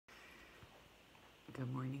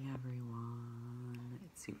Good morning, everyone.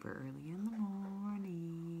 It's super early in the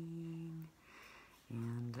morning,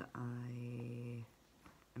 and I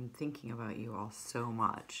am thinking about you all so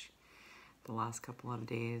much the last couple of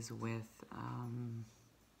days with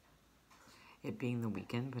it being the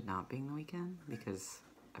weekend, but not being the weekend, because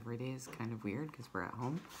every day is kind of weird because we're at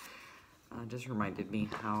home. Just reminded me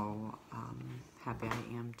how happy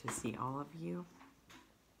I am to see all of you,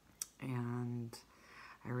 and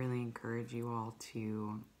I really encourage you all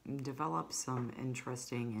to develop some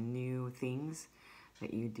interesting and new things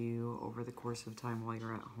that you do over the course of time while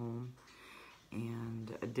you're at home.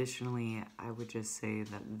 And additionally, I would just say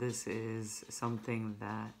that this is something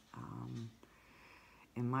that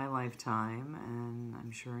in my lifetime, and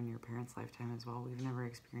I'm sure in your parents' lifetime as well, we've never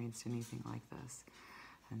experienced anything like this.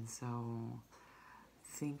 And so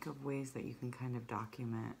think of ways that you can kind of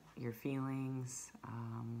document your feelings,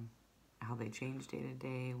 how they change day to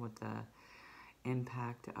day, what the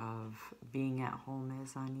impact of being at home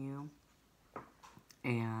is on you,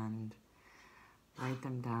 and write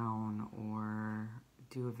them down or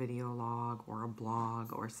do a video log or a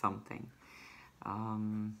blog or something.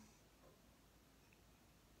 Yeah,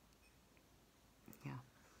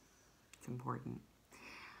 it's important.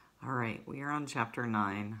 All right, we are on chapter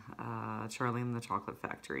 9, Charlie and the Chocolate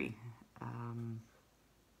Factory.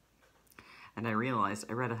 And I realized,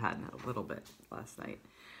 I read ahead a little bit last night.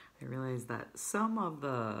 I realized that some of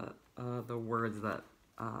the words that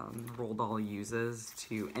Roald Dahl uses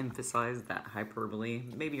to emphasize that hyperbole,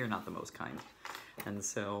 maybe you're not the most kind. And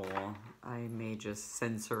so I may just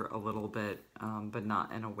censor a little bit, but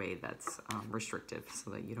not in a way that's restrictive so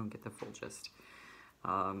that you don't get the full gist.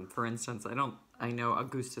 For instance, I know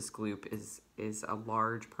Augustus Gloop is a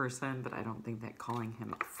large person, but I don't think that calling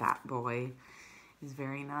him a fat boy is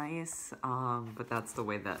very nice, but that's the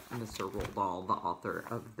way that Mr. Roald Dahl, the author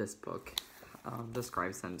of this book,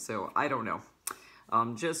 describes him. So I don't know.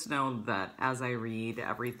 Just know that as I read,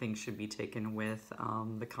 everything should be taken with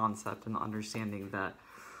the concept and the understanding that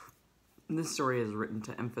this story is written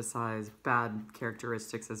to emphasize bad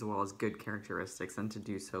characteristics as well as good characteristics, and to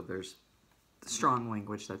do so, there's strong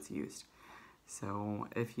language that's used. So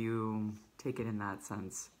if you take it in that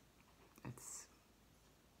sense, it's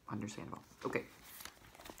understandable. Okay.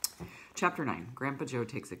 Chapter 9, Grandpa Joe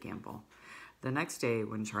Takes a Gamble. The next day,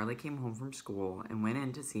 when Charlie came home from school and went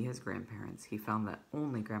in to see his grandparents, he found that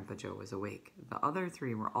only Grandpa Joe was awake. The other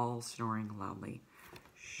three were all snoring loudly.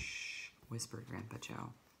 Shh, whispered Grandpa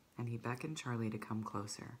Joe, and he beckoned Charlie to come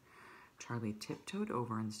closer. Charlie tiptoed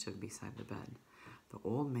over and stood beside the bed. The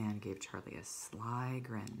old man gave Charlie a sly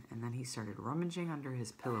grin, and then he started rummaging under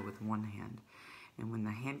his pillow with one hand. And when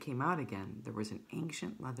the hand came out again, there was an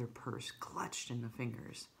ancient leather purse clutched in the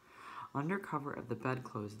fingers. Under cover of the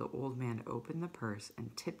bedclothes, the old man opened the purse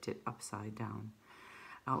and tipped it upside down.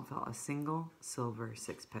 Out fell a single silver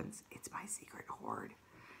sixpence. "It's my secret hoard,"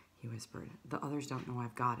 he whispered. "The others don't know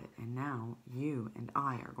I've got it, and now you and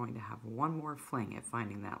I are going to have one more fling at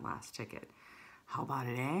finding that last ticket. How about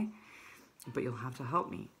it, eh? But you'll have to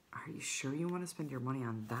help me." "Are you sure you want to spend your money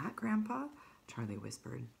on that, Grandpa?" Charlie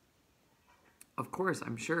whispered. "Of course,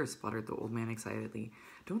 I'm sure," spluttered the old man excitedly.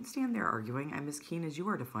 "Don't stand there arguing. I'm as keen as you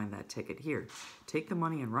are to find that ticket. Here, take the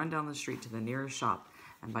money and run down the street to the nearest shop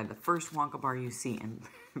and buy the first Wonka bar you see and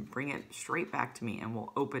bring it straight back to me and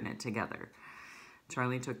we'll open it together."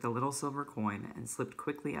 Charlie took the little silver coin and slipped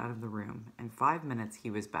quickly out of the room. In 5 minutes, he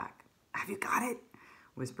was back. "Have you got it?"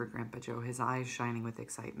 whispered Grandpa Joe, his eyes shining with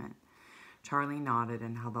excitement. Charlie nodded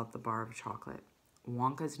and held out the bar of chocolate.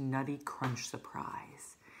 "Wonka's Nutty Crunch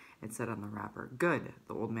Surprise," it said on the wrapper. "Good,"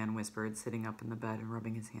 the old man whispered, sitting up in the bed and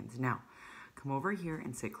rubbing his hands. "Now, come over here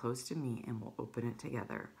and sit close to me and we'll open it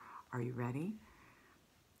together. Are you ready?"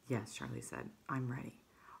 "Yes," Charlie said. "I'm ready."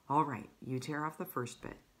 "All right, you tear off the first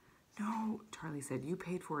bit." "No," Charlie said. "You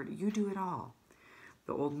paid for it. You do it all."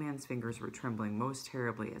 The old man's fingers were trembling most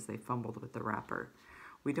terribly as they fumbled with the wrapper.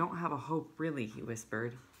 "We don't have a hope, really," he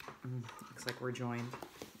whispered. Looks like we're joined.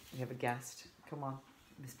 We have a guest. Come on,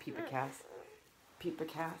 Miss Peepa Cass. Peepa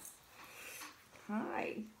Cass.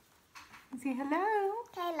 Hi. Say hello.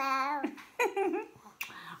 Hello.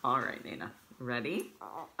 All right, Nana. Ready?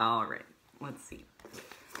 All right. Let's see.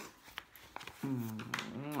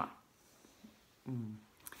 Mwah. Are you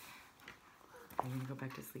going to go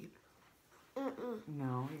back to sleep?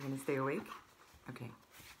 No? You're going to stay awake? Okay.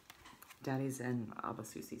 Daddy's in Abba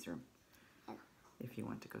Susie's room. If you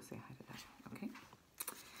want to go say hi to Dad. Okay?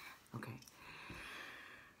 Okay.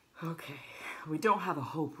 Okay. "We don't have a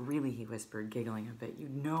hope, really," he whispered, giggling a bit. "You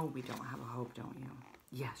know we don't have a hope, don't you?"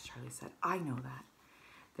 "Yes," Charlie said. "I know that."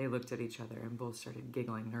 They looked at each other and both started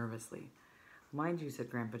giggling nervously. Mind you, said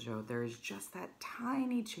Grandpa Joe, there is just that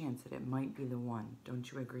tiny chance that it might be the one. Don't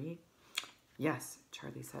you agree? Yes,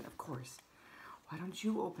 Charlie said, of course. Why don't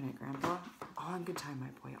you open it, Grandpa? All in good time,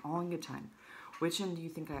 my boy, all in good time. Which end do you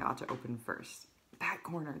think I ought to open first? That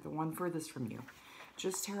corner, the one furthest from you.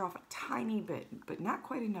 Just tear off a tiny bit, but not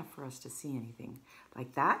quite enough for us to see anything.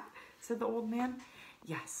 Like that? Said the old man.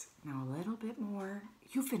 Yes, now a little bit more.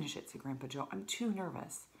 You finish it, said Grandpa Joe. I'm too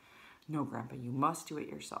nervous. No, Grandpa, you must do it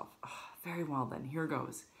yourself. Oh, very well then, here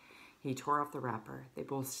goes. He tore off the wrapper. They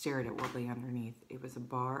both stared at what lay underneath. It was a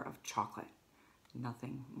bar of chocolate.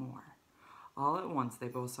 Nothing more. All at once, they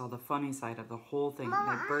both saw the funny side of the whole thing.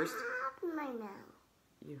 Mama, And they burst. I have my mouth.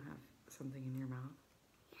 You have something in your mouth?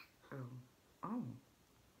 Oh,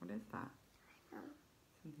 what is that?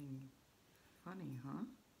 Something funny, huh?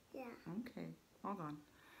 Yeah. Okay, hold on.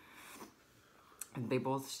 And they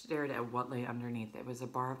both stared at what lay underneath. It was a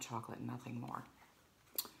bar of chocolate, nothing more.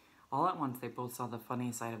 All at once, they both saw the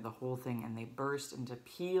funny side of the whole thing, and they burst into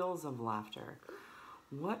peals of laughter.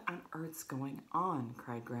 What on earth's going on?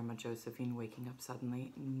 Cried Grandma Josephine, waking up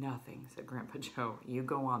suddenly. Nothing, said Grandpa Joe. You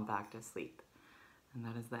go on back to sleep. And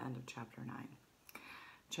that is the end of chapter 9.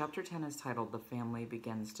 Chapter 10 is titled The Family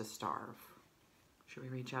Begins to Starve. Should we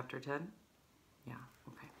read chapter 10? Yeah,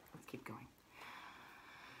 okay, let's keep going.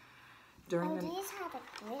 During the... these had a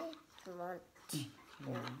great 1, 2,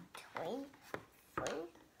 3, 4,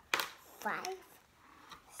 5. I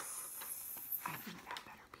think that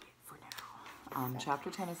better be it for now. Chapter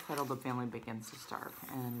 10 is titled The Family Begins to Starve,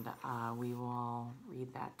 and we will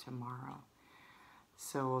read that tomorrow.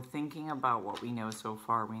 So thinking about what we know so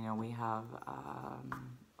far, we know we have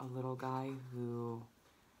a little guy who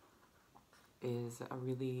is a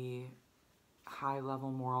really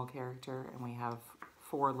high-level moral character, and we have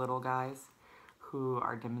 4 little guys who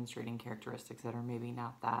are demonstrating characteristics that are maybe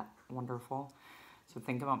not that wonderful. So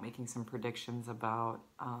think about making some predictions about,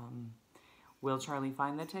 will Charlie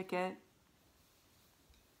find the ticket?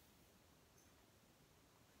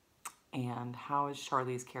 And how is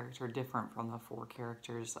Charlie's character different from the 4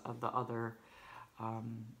 characters of the other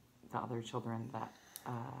children that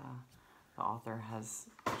the author has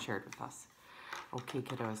shared with us? Okay,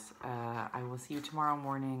 kiddos, I will see you tomorrow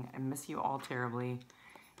morning. I miss you all terribly,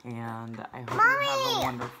 and I hope you have a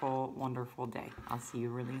wonderful, wonderful day. I'll see you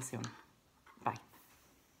really soon.